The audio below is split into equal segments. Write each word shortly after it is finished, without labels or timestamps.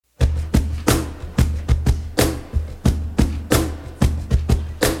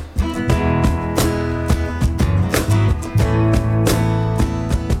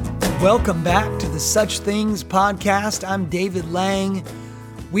Welcome back to the Such Things podcast. I'm David Lang.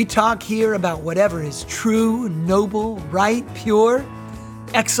 We talk here about whatever is true, noble, right, pure,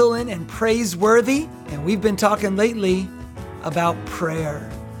 excellent, and praiseworthy. And we've been talking lately about prayer,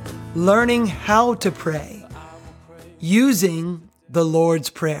 learning how to pray, using the Lord's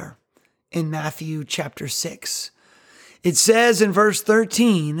Prayer in Matthew chapter 6. It says in verse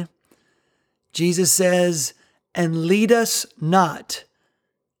 13, Jesus says, "And lead us not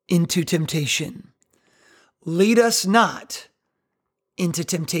into temptation." Lead us not into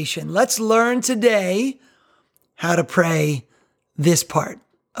temptation. Let's learn today how to pray this part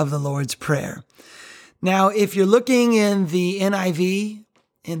of the Lord's Prayer. Now, if you're looking in the NIV,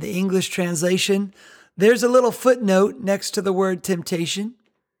 in the English translation, there's a little footnote next to the word temptation.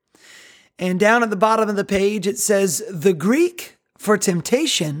 And down at the bottom of the page, it says, the Greek for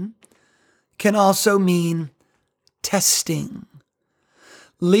temptation can also mean testing.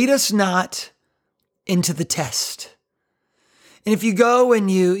 Lead us not into the test. And if you go and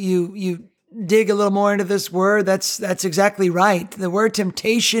you dig a little more into this word, that's exactly right. The word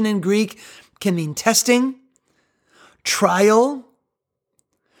temptation in Greek can mean testing, trial,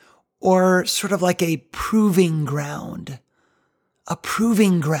 or sort of like a proving ground. A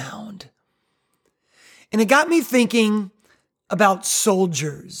proving ground. And it got me thinking about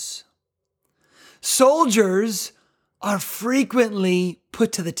soldiers. Soldiers are frequently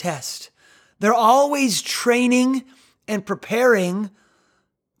put to the test. They're always training and preparing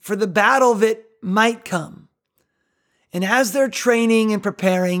for the battle that might come. And as they're training and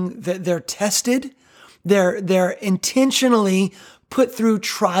preparing, they're tested. They're intentionally put through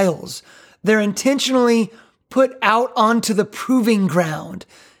trials. They're intentionally put out onto the proving ground.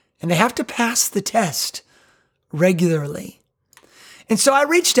 And they have to pass the test regularly. And so I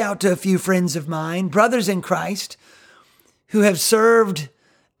reached out to a few friends of mine, brothers in Christ, who have served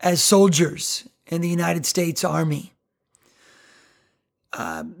as soldiers in the United States Army.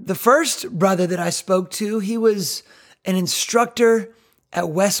 The first brother that I spoke to, he was an instructor at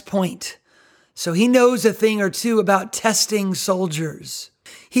West Point. So he knows a thing or two about testing soldiers.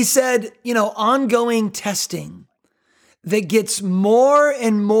 He said, ongoing testing that gets more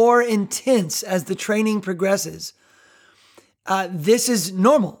and more intense as the training progresses. This is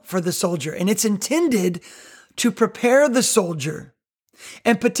normal for the soldier, and it's intended to prepare the soldier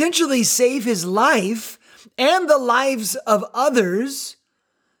and potentially save his life and the lives of others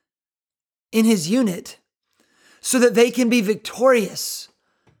in his unit so that they can be victorious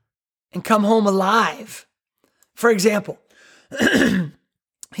and come home alive. For example,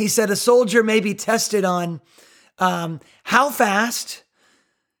 he said a soldier may be tested on how fast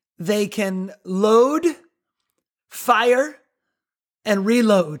they can load, fire, and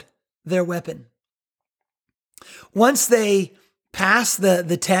reload their weapon. Once they pass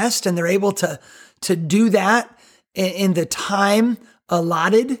the test and they're able to do that in the time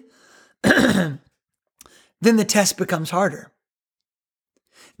allotted, then the test becomes harder.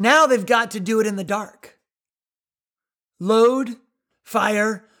 Now they've got to do it in the dark. Load,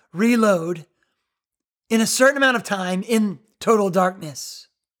 fire, reload in a certain amount of time in total darkness.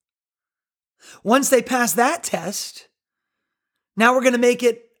 Once they pass that test, now we're going to make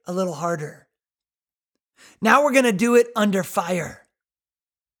it a little harder. Now we're going to do it under fire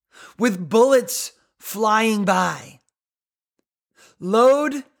with bullets flying by.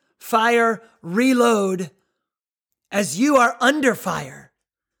 Load, fire, reload as you are under fire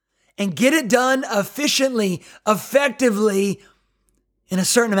and get it done efficiently, effectively in a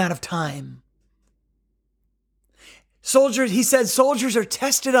certain amount of time. He said soldiers are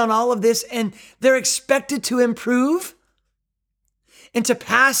tested on all of this and they're expected to improve and to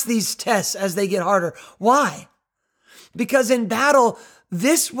pass these tests as they get harder. Why? Because in battle,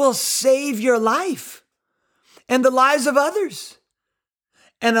 this will save your life and the lives of others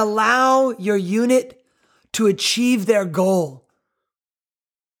and allow your unit to achieve their goal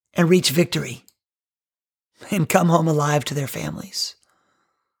and reach victory and come home alive to their families.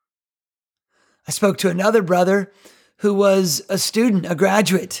 I spoke to another brother who was a student, a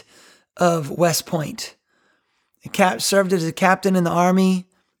graduate of West Point. Served as a captain in the Army.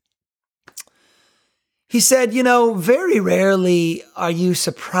 He said, very rarely are you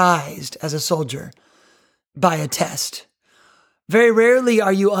surprised as a soldier by a test. Very rarely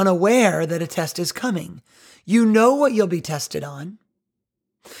are you unaware that a test is coming. You know what you'll be tested on.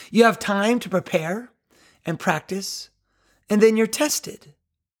 You have time to prepare and practice, and then you're tested.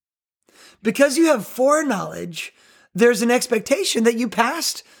 Because you have foreknowledge, there's an expectation that you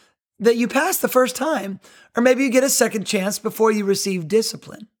passed the first time, or maybe you get a second chance before you receive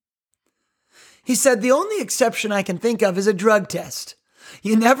discipline. He said, the only exception I can think of is a drug test.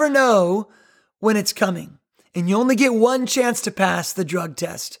 You never know when it's coming, and you only get one chance to pass the drug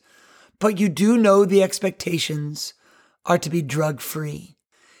test, but you do know the expectations are to be drug-free.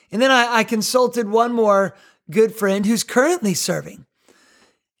 And then I consulted one more good friend who's currently serving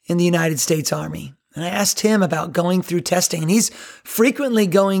in the United States Army. And I asked him about going through testing. And he's frequently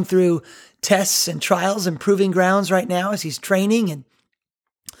going through tests and trials and proving grounds right now as he's training. And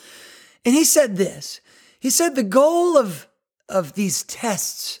he said this. He said the goal of these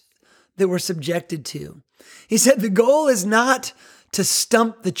tests that we're subjected to, he said the goal is not to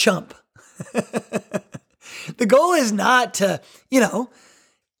stump the chump. The goal is not to,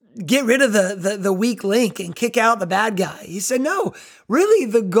 get rid of the weak link and kick out the bad guy. He said, no, really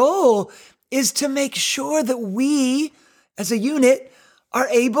the goal is to make sure that we as a unit are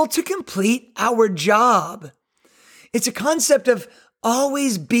able to complete our job. It's a concept of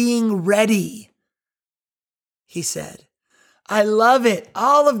always being ready, he said. I love it.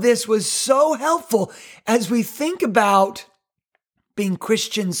 All of this was so helpful as we think about being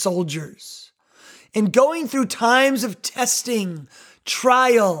Christian soldiers and going through times of testing,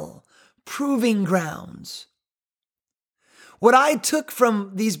 trial, proving grounds. What I took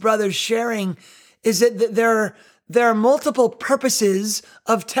from these brothers sharing is that there are multiple purposes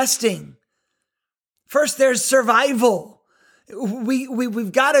of testing. First, there's survival.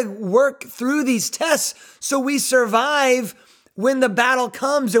 We've got to work through these tests so we survive when the battle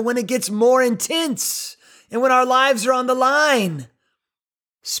comes and when it gets more intense and when our lives are on the line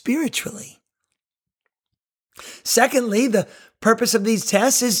spiritually. Secondly, the purpose of these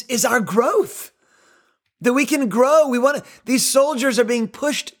tests is our growth, that we can grow. These soldiers are being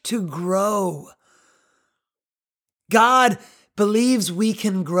pushed to grow. God believes we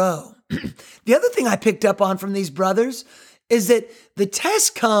can grow. The other thing I picked up on from these brothers is that the tests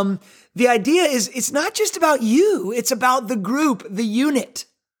come, the idea is it's not just about you, it's about the group, the unit,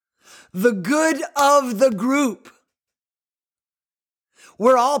 the good of the group.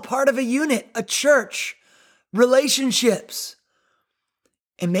 We're all part of a unit, a church, relationships.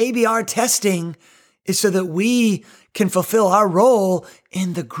 And maybe our testing is so that we can fulfill our role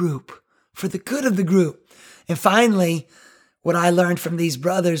in the group, for the good of the group. And finally, what I learned from these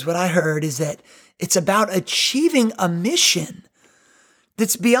brothers, what I heard is that it's about achieving a mission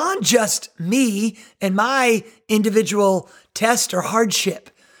that's beyond just me and my individual test or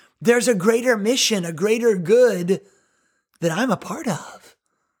hardship. There's a greater mission, a greater good that I'm a part of.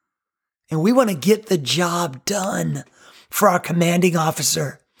 And we want to get the job done for our commanding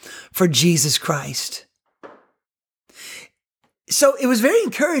officer, for Jesus Christ. So it was very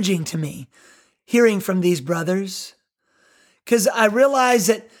encouraging to me hearing from these brothers, because I realized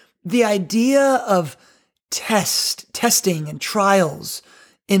that the idea of testing and trials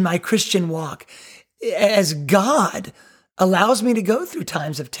in my Christian walk, as God allows me to go through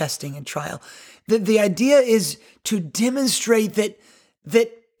times of testing and trial, the idea is to demonstrate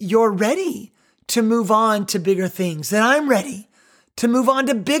that you're ready to move on to bigger things, that I'm ready to move on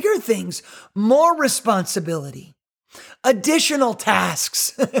to bigger things, more responsibility, additional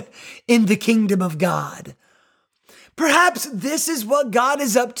tasks in the kingdom of God. Perhaps this is what God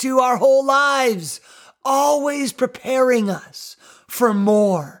is up to our whole lives, always preparing us for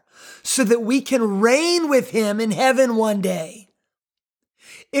more so that we can reign with Him in heaven one day.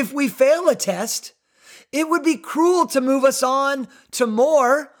 If we fail a test, it would be cruel to move us on to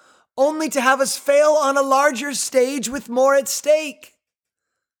more, only to have us fail on a larger stage with more at stake.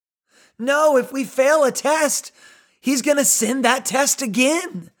 No, if we fail a test, He's going to send that test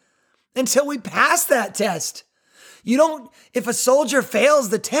again until we pass that test. If a soldier fails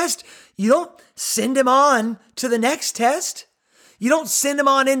the test, you don't send him on to the next test. You don't send him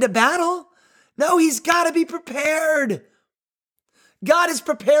on into battle. No, he's got to be prepared. God is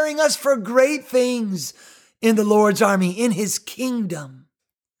preparing us for great things in the Lord's army, in His kingdom.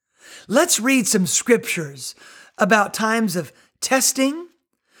 Let's read some scriptures about times of testing,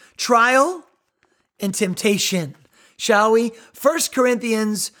 trial, and temptation, shall we? 1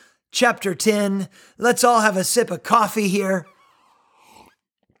 Corinthians chapter 10. Let's all have a sip of coffee here.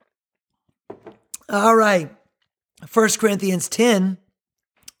 All right. 1 Corinthians 10,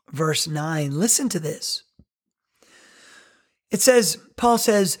 verse 9. Listen to this. It says, Paul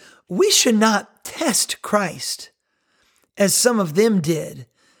says, we should not test Christ as some of them did,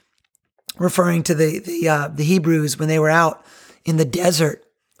 referring to the Hebrews when they were out in the desert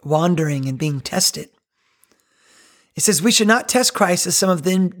wandering and being tested. It says, we should not test Christ as some of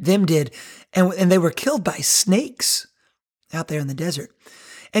them did, and they were killed by snakes out there in the desert.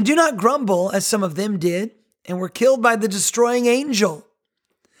 And do not grumble as some of them did, and were killed by the destroying angel.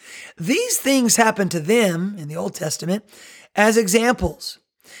 These things happened to them in the Old Testament as examples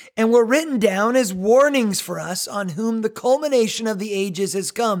and were written down as warnings for us on whom the culmination of the ages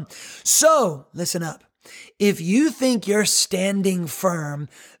has come. So, listen up. If you think you're standing firm,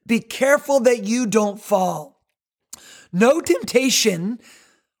 be careful that you don't fall. No temptation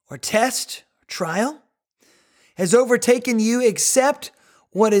or test or trial has overtaken you except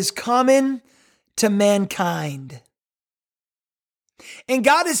what is common to mankind. And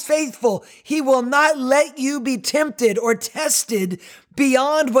God is faithful. He will not let you be tempted or tested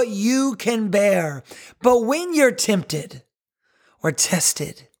beyond what you can bear. But when you're tempted or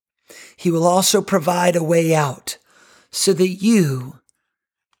tested, He will also provide a way out so that you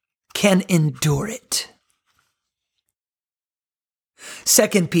can endure it.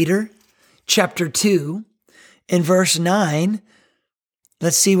 2 Peter chapter 2 in verse 9,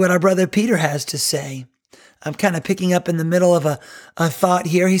 let's see what our brother Peter has to say. I'm kind of picking up in the middle of a thought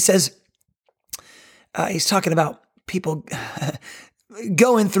here. He says, he's talking about people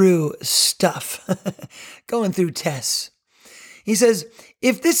going through stuff, going through tests. He says,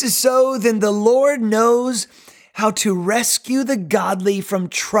 if this is so, then the Lord knows how to rescue the godly from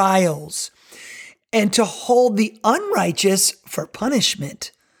trials and to hold the unrighteous for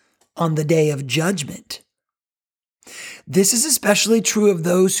punishment on the day of judgment. This is especially true of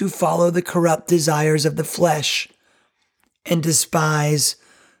those who follow the corrupt desires of the flesh and despise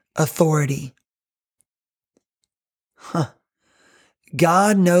authority.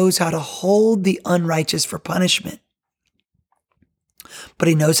 God knows how to hold the unrighteous for punishment, but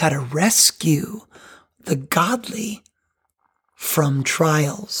He knows how to rescue the godly from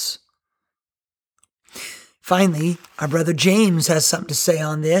trials. Finally, our brother James has something to say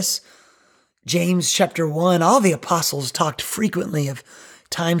on this. James chapter 1, all the apostles talked frequently of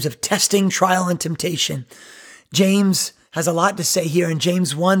times of testing, trial, and temptation. James has a lot to say here in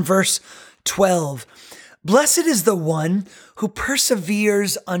James 1 verse 12. Blessed is the one who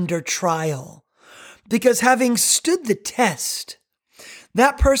perseveres under trial, because having stood the test,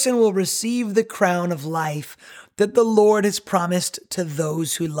 that person will receive the crown of life that the Lord has promised to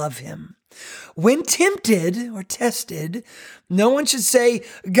those who love Him. When tempted or tested, no one should say,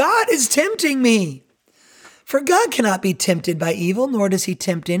 God is tempting me. For God cannot be tempted by evil, nor does He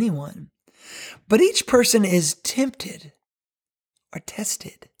tempt anyone. But each person is tempted or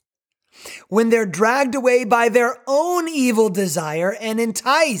tested when they're dragged away by their own evil desire and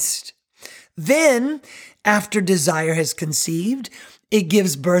enticed. Then, after desire has conceived, it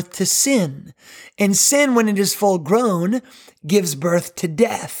gives birth to sin. And sin, when it is full grown, gives birth to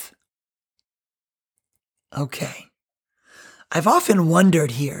death. Okay. I've often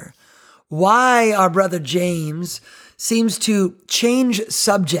wondered here why our brother James seems to change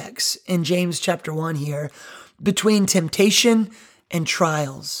subjects in James chapter 1 here between temptation and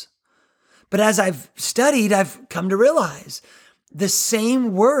trials. But as I've studied, I've come to realize the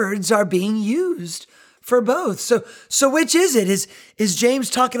same words are being used for both. So which is it? Is James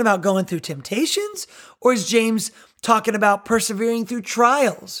talking about going through temptations, or is James talking about persevering through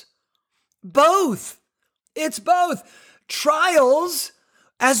trials? Both. It's both. Trials,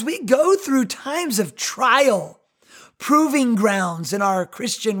 as we go through times of trial, proving grounds in our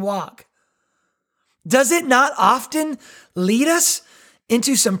Christian walk, does it not often lead us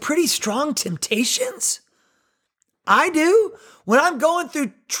into some pretty strong temptations? I do. When I'm going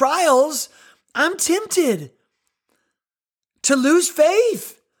through trials, I'm tempted to lose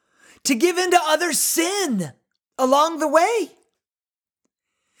faith, to give into other sin along the way.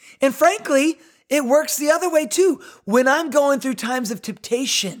 And frankly, it works the other way too. When I'm going through times of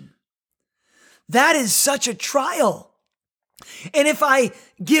temptation, that is such a trial. And if I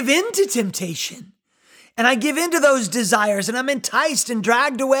give in to temptation and I give in to those desires and I'm enticed and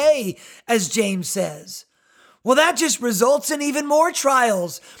dragged away, as James says, well, that just results in even more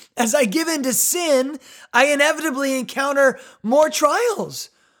trials. As I give in to sin, I inevitably encounter more trials.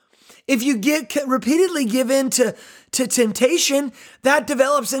 If you repeatedly give in to temptation, that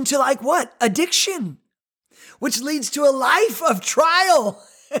develops into like what? Addiction, which leads to a life of trial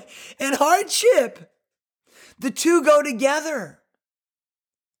and hardship. The two go together.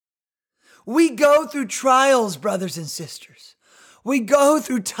 We go through trials, brothers and sisters. We go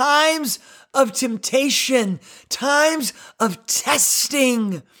through times of temptation, times of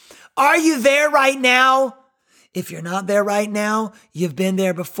testing. Are you there right now? If you're not there right now, you've been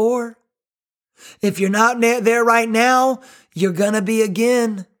there before. If you're not there right now, you're going to be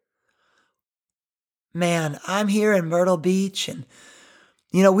again. Man, I'm here in Myrtle Beach, and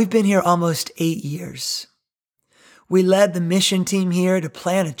we've been here almost 8 years. We led the mission team here to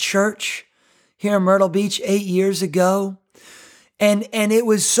plant a church here in Myrtle Beach 8 years ago. And it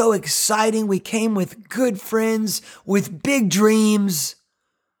was so exciting. We came with good friends, with big dreams.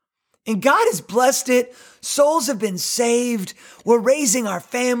 And God has blessed it. Souls have been saved. We're raising our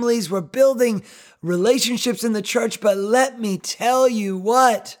families. We're building relationships in the church. But let me tell you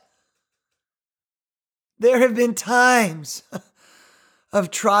what, there have been times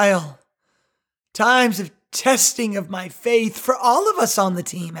of trial, times of testing of my faith for all of us on the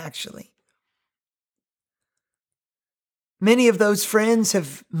team, actually. Many of those friends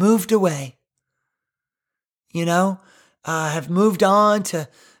have moved away, have moved on to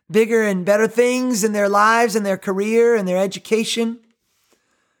bigger and better things in their lives and their career and their education.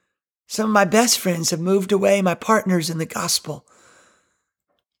 Some of my best friends have moved away, my partners in the gospel.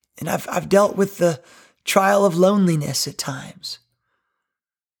 And I've dealt with the trial of loneliness at times.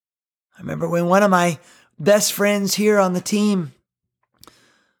 I remember when one of my best friends here on the team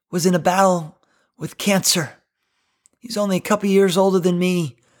was in a battle with cancer. He's only a couple years older than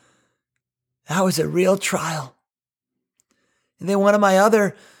me. That was a real trial. And then one of my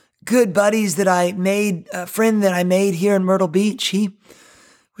other good buddies that I made, a friend that I made here in Myrtle Beach, he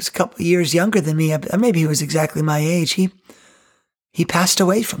was a couple of years younger than me. Maybe he was exactly my age. He passed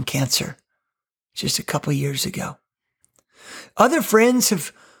away from cancer just a couple of years ago. Other friends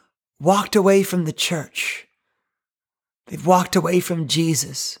have walked away from the church. They've walked away from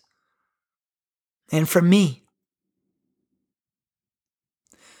Jesus and from me.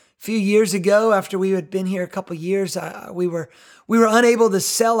 A few years ago, after we had been here a couple of years, we were unable to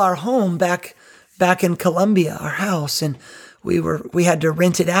sell our home back in Columbia, our house, and we had to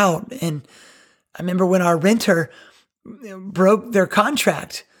rent it out. And I remember when our renter broke their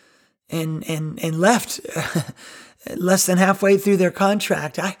contract and left less than halfway through their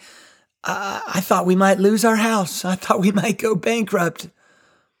contract. I thought we might lose our house. I thought we might go bankrupt.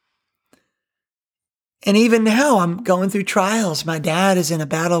 And even now, I'm going through trials. My dad is in a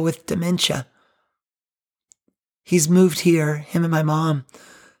battle with dementia. He's moved here, him and my mom,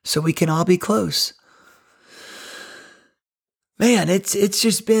 so we can all be close. Man, it's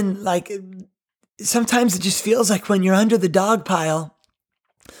just been like, sometimes it just feels like when you're under the dog pile,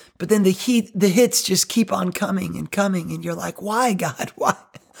 but then the hits just keep on coming, and you're like, why, God?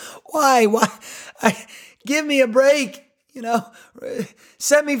 Why? Give me a break,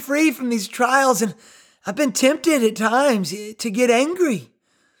 set me free from these trials. And I've been tempted at times to get angry,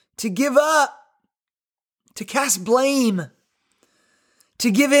 to give up, to cast blame,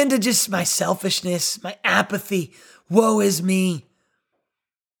 to give in to just my selfishness, my apathy, woe is me,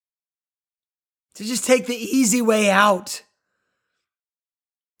 to just take the easy way out.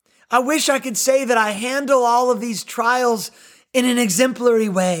 I wish I could say that I handle all of these trials in an exemplary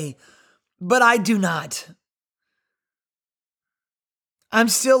way, but I do not. I'm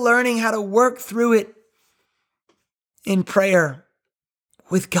still learning how to work through it in prayer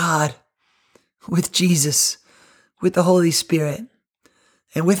with God, with Jesus, with the Holy Spirit,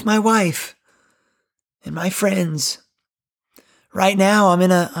 and with my wife and my friends. Right now, I'm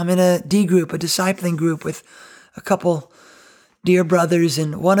in a D group, a discipling group with a couple dear brothers,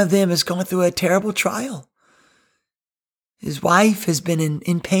 and one of them is going through a terrible trial. His wife has been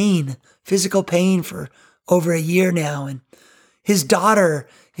in pain, physical pain, for over a year now, and his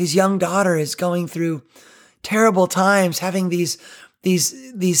young daughter, is going through terrible times, having these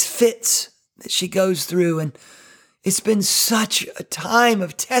fits that she goes through. And it's been such a time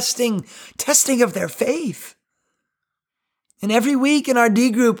of testing of their faith. And every week in our D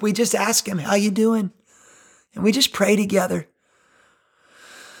group, we just ask him, how you doing? And we just pray together.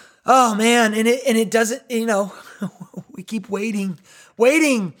 Oh man, and it doesn't, we keep waiting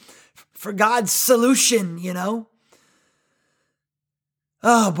for God's solution,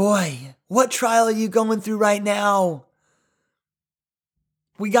 Oh boy, what trial are you going through right now?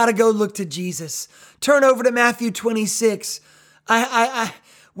 We got to go look to Jesus. Turn over to Matthew 26.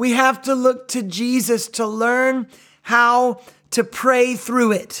 We have to look to Jesus to learn how to pray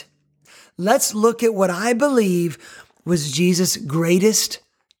through it. Let's look at what I believe was Jesus' greatest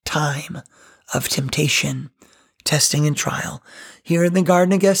time of temptation, testing, and trial. Here in the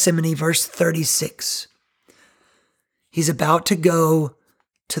Garden of Gethsemane, verse 36. He's about to go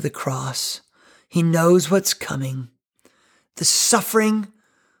to the cross. He knows what's coming. The suffering,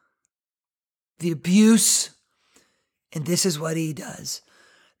 the abuse, and this is what he does.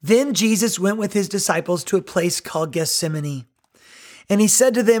 Then Jesus went with his disciples to a place called Gethsemane, and he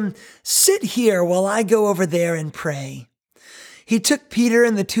said to them, "Sit here while I go over there and pray." He took Peter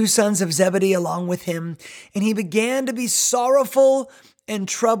and the two sons of Zebedee along with him, and he began to be sorrowful and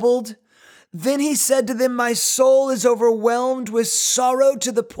troubled. Then he said to them, "My soul is overwhelmed with sorrow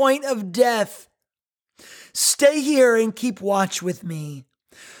to the point of death. Stay here and keep watch with me.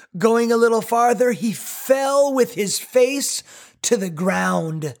 Going a little farther, he fell with his face to the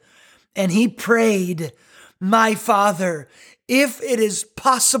ground, and he prayed, my Father, if it is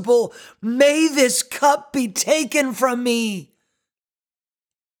possible, may this cup be taken from me.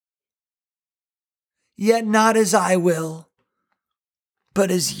 Yet not as I will,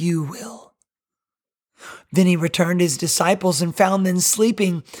 but as you will. Then he returned to his disciples and found them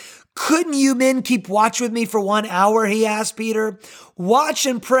sleeping. Couldn't you men keep watch with me for 1 hour? He asked Peter. Watch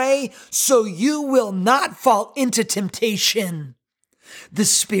and pray so you will not fall into temptation. The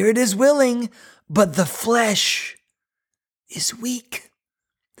spirit is willing, but the flesh is weak.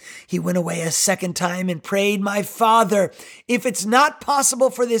 He went away a second time and prayed, my Father, if it's not possible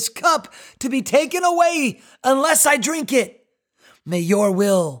for this cup to be taken away unless I drink it, may your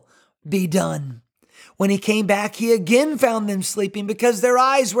will be done. When he came back, he again found them sleeping because their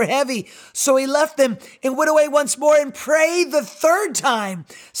eyes were heavy. So he left them and went away once more and prayed the third time,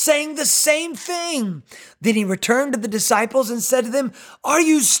 saying the same thing. Then he returned to the disciples and said to them, are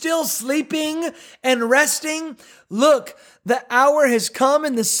you still sleeping and resting? Look, the hour has come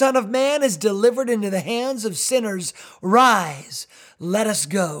and the Son of Man is delivered into the hands of sinners. Rise, let us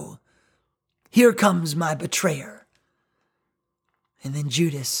go. Here comes my betrayer. And then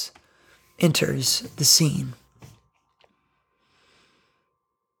Judas enters the scene.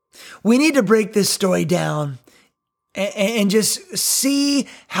 We need to break this story down and just see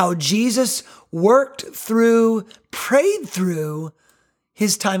how Jesus worked through, prayed through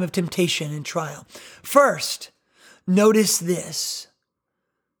his time of temptation and trial. First, notice this.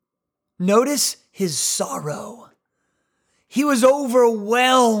 Notice his sorrow. He was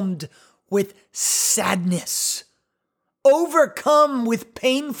overwhelmed with sadness, overcome with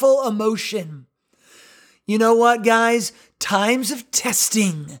painful emotion. You know what, guys? Times of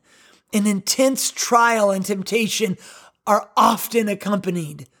testing and intense trial and temptation are often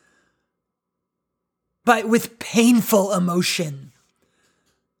accompanied with painful emotion.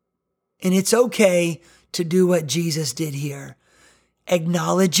 And it's okay to do what Jesus did here.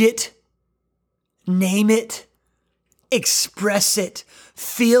 Acknowledge it, name it, express it,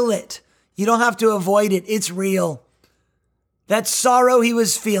 feel it. You don't have to avoid it. It's real. That sorrow he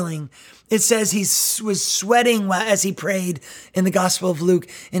was feeling. It says he was sweating as he prayed in the Gospel of Luke,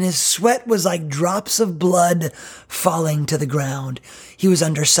 and his sweat was like drops of blood falling to the ground. He was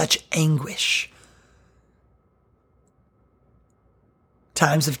under such anguish.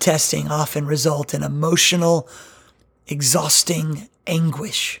 Times of testing often result in emotional, exhausting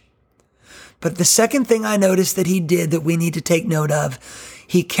anguish. But the second thing I noticed that he did that we need to take note of,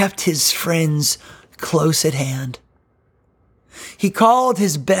 he kept his friends close at hand. He called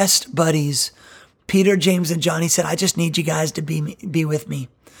his best buddies, Peter, James, and John. He said, I just need you guys to be with me.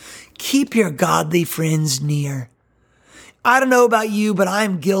 Keep your godly friends near. I don't know about you, but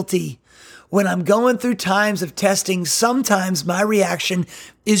I'm guilty. When I'm going through times of testing, sometimes my reaction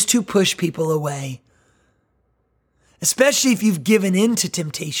is to push people away. Especially if you've given in to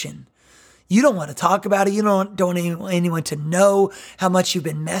temptation. You don't want to talk about it. You don't want anyone to know how much you've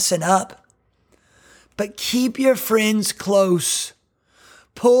been messing up. But keep your friends close.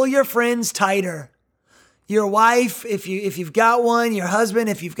 Pull your friends tighter. Your wife, if you've got one, your husband,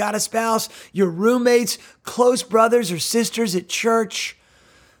 if you've got a spouse, your roommates, close brothers or sisters at church,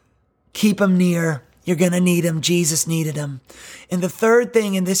 keep them near. You're going to need them. Jesus needed them. And the third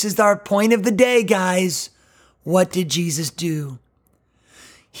thing, and this is our point of the day, guys, what did Jesus do?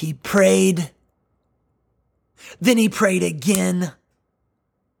 He prayed. Then he prayed again.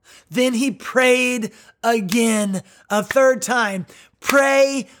 Then he prayed again, a third time.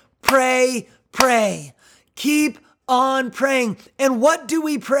 Pray, pray, pray. Keep on praying. And what do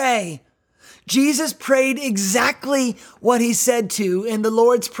we pray? Jesus prayed exactly what he said to in the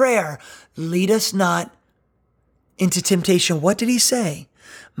Lord's Prayer. Lead us not into temptation. What did he say?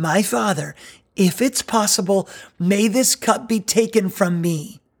 My Father, if it's possible, may this cup be taken from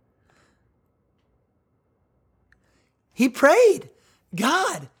me. He prayed,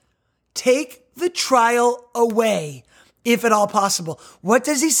 God, take the trial away, if at all possible. What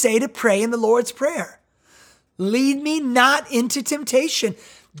does he say to pray in the Lord's Prayer? Lead me not into temptation.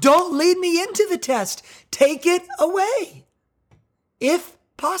 Don't lead me into the test. Take it away, if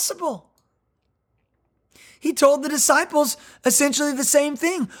possible. He told the disciples essentially the same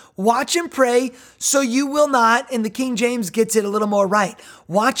thing. Watch and pray so you will not, and the King James gets it a little more right.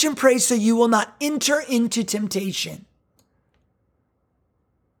 Watch and pray so you will not enter into temptation.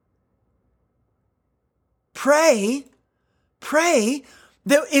 Pray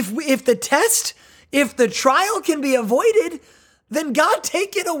that if the trial can be avoided, then God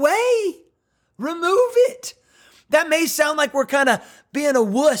take it away. Remove it. That may sound like we're kind of being a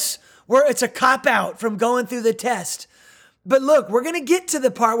wuss, where it's a cop-out from going through the test. But look, we're going to get to the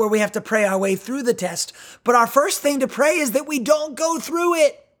part where we have to pray our way through the test. But our first thing to pray is that we don't go through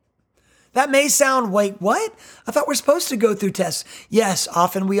it. That may sound, wait, what? I thought we're supposed to go through tests. Yes,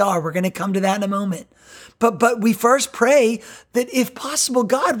 often we are. We're going to come to that in a moment. But we first pray that if possible,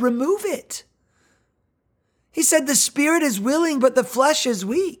 God, remove it. He said the spirit is willing, but the flesh is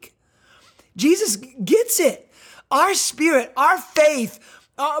weak. Jesus gets it. Our spirit, our faith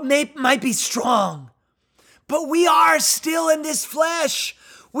might be strong, but we are still in this flesh.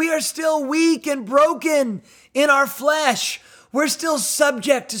 We are still weak and broken in our flesh. We're still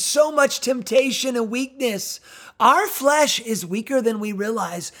subject to so much temptation and weakness. Our flesh is weaker than we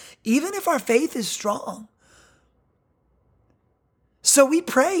realize, even if our faith is strong. So we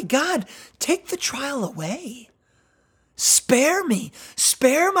pray, God, take the trial away. Spare me.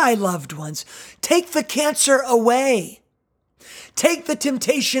 Spare my loved ones. Take the cancer away. Take the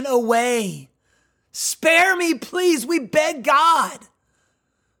temptation away. Spare me, please. We beg God.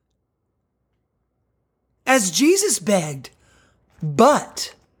 As Jesus begged,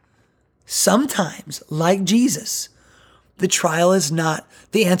 but sometimes, like Jesus, the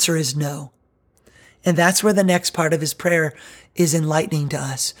answer is no. And that's where the next part of his prayer is enlightening to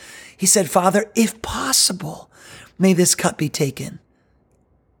us. He said, Father, if possible, may this cup be taken.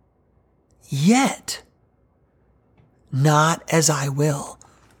 Yet, not as I will,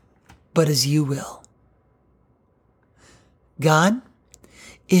 but as you will. God,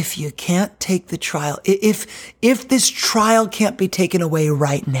 if you can't take the trial, if this trial can't be taken away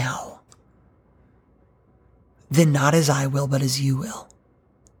right now, then not as I will, but as you will.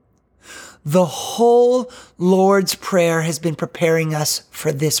 The whole Lord's Prayer has been preparing us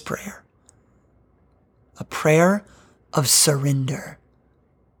for this prayer. A prayer of surrender.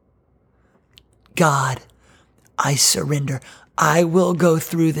 God, I surrender. I will go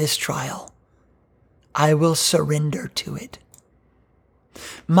through this trial. I will surrender to it.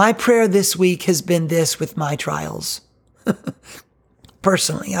 My prayer this week has been this with my trials.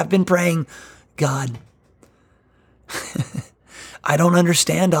 Personally, I've been praying, God, I don't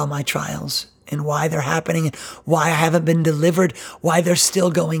understand all my trials and why they're happening and why I haven't been delivered, why they're still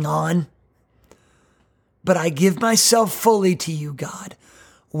going on. But I give myself fully to you, God,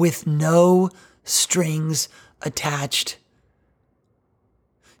 with no strings attached.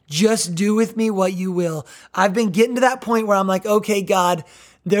 Just do with me what you will. I've been getting to that point where I'm like, okay, God,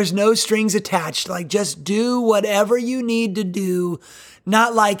 there's no strings attached. Like, just do whatever you need to do.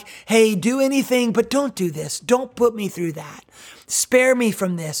 Not like, hey, do anything, but don't do this. Don't put me through that. Spare me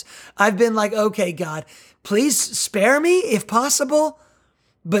from this. I've been like, okay, God, please spare me if possible,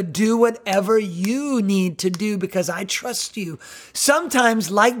 but do whatever you need to do because I trust you. Sometimes,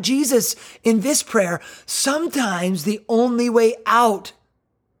 like Jesus in this prayer, sometimes the only way out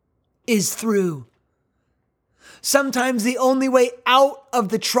is through. Sometimes the only way out of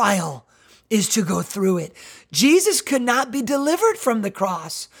the trial is to go through it. Jesus could not be delivered from the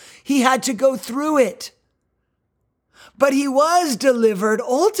cross. He had to go through it. But he was delivered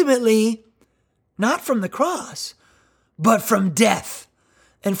ultimately, not from the cross, but from death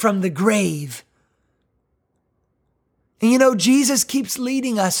and from the grave. And you know, Jesus keeps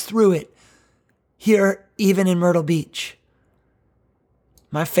leading us through it here, even in Myrtle Beach.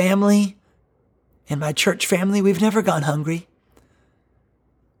 My family and my church family, we've never gone hungry.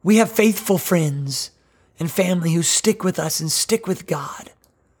 We have faithful friends and family who stick with us and stick with God.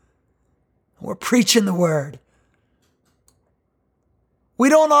 We're preaching the word. We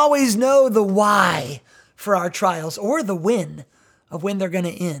don't always know the why for our trials or the when of when they're going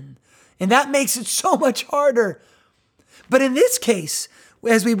to end. And that makes it so much harder. But in this case,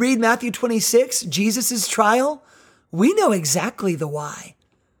 as we read Matthew 26, Jesus' trial, we know exactly the why.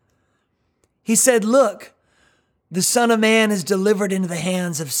 He said, look, the Son of Man is delivered into the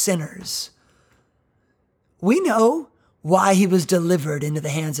hands of sinners. We know why he was delivered into the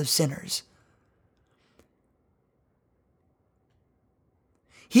hands of sinners.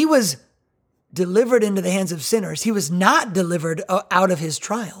 He was delivered into the hands of sinners. He was not delivered out of his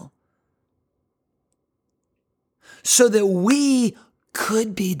trial, so that we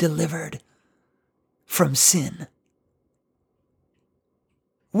could be delivered from sin.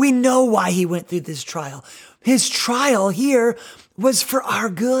 We know why he went through this trial. His trial here was for our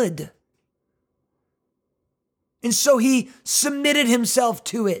good. And so he submitted himself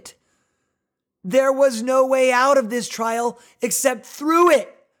to it. There was no way out of this trial except through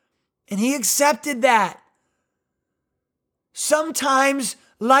it. And he accepted that. Sometimes,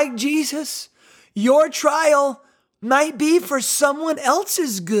 like Jesus, your trial might be for someone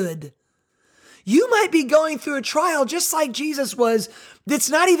else's good. You might be going through a trial just like Jesus was. That's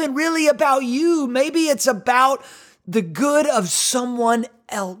not even really about you. Maybe it's about the good of someone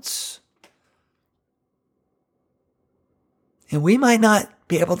else. And we might not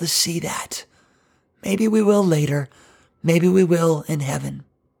be able to see that. Maybe we will later. Maybe we will in heaven.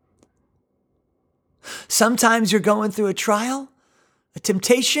 Sometimes you're going through a trial, a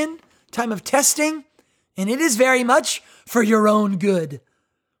temptation, time of testing, and it is very much for your own good.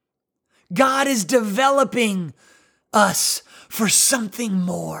 God is developing us for something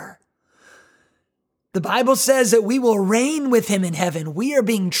more. The Bible says that we will reign with him in heaven. We are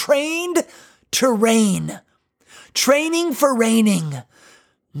being trained to reign. Training for reigning.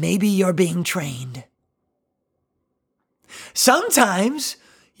 Maybe you're being trained. Sometimes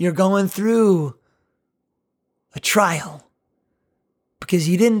you're going through a trial because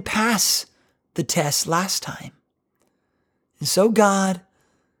you didn't pass the test last time. And so God,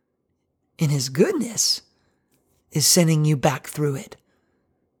 in his goodness, is sending you back through it.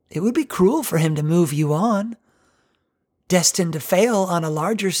 It would be cruel for him to move you on, destined to fail on a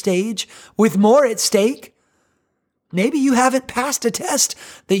larger stage with more at stake. Maybe you haven't passed a test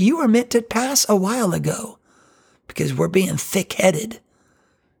that you were meant to pass a while ago because we're being thick-headed,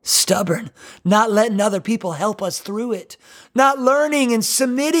 stubborn, not letting other people help us through it, not learning and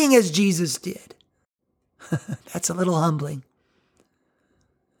submitting as Jesus did. That's a little humbling.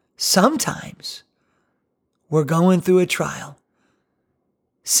 Sometimes we're going through a trial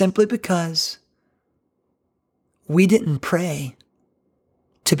simply because we didn't pray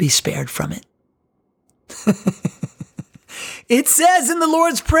to be spared from it. It says in the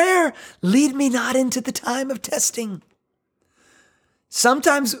Lord's Prayer, lead me not into the time of testing.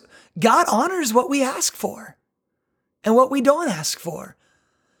 Sometimes God honors what we ask for and what we don't ask for.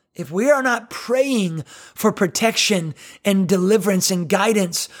 If we are not praying for protection and deliverance and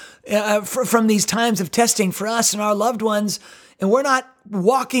guidance from these times of testing for us and our loved ones, and we're not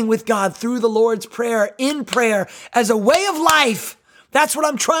walking with God through the Lord's Prayer, in prayer, as a way of life, that's what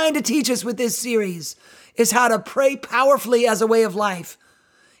I'm trying to teach us with this series, is how to pray powerfully as a way of life.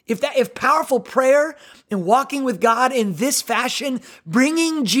 If powerful prayer and walking with God in this fashion,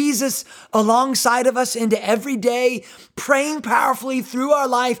 bringing Jesus alongside of us into every day, praying powerfully through our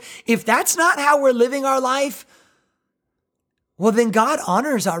life, if that's not how we're living our life, well, then God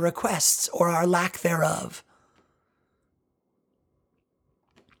honors our requests or our lack thereof.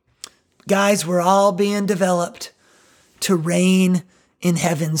 Guys, we're all being developed to reign in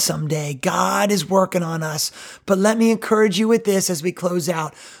heaven someday. God is working on us. But let me encourage you with this as we close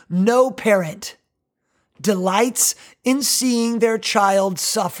out. No parent delights in seeing their child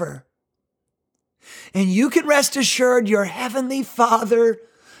suffer. And you can rest assured your heavenly Father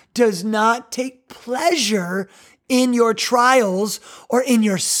does not take pleasure in your trials or in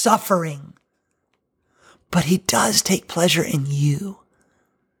your suffering. But he does take pleasure in you.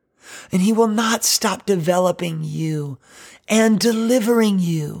 And he will not stop developing you and delivering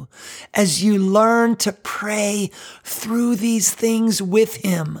you as you learn to pray through these things with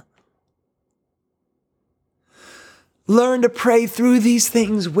him. Learn to pray through these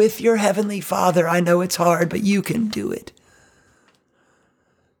things with your heavenly Father. I know it's hard, but you can do it.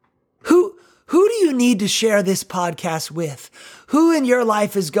 Who do you need to share this podcast with? Who in your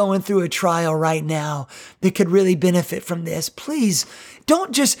life is going through a trial right now that could really benefit from this? Please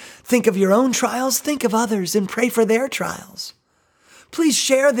don't just think of your own trials. Think of others and pray for their trials. Please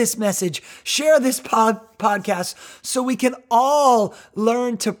share this message, share this podcast so we can all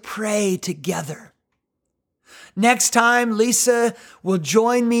learn to pray together. Next time, Lisa will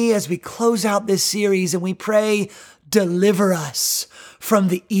join me as we close out this series and we pray, deliver us from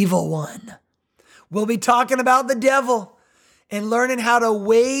the evil one. We'll be talking about the devil and learning how to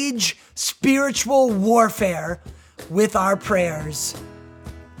wage spiritual warfare with our prayers.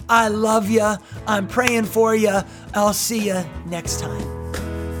 I love you. I'm praying for you. I'll see you next time.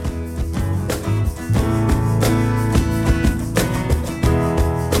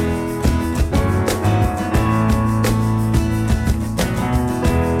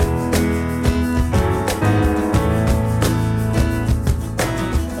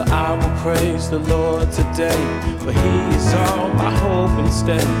 Praise the Lord today, for he is all my hope and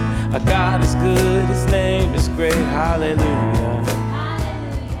stay. Our God is good, his name is great, hallelujah.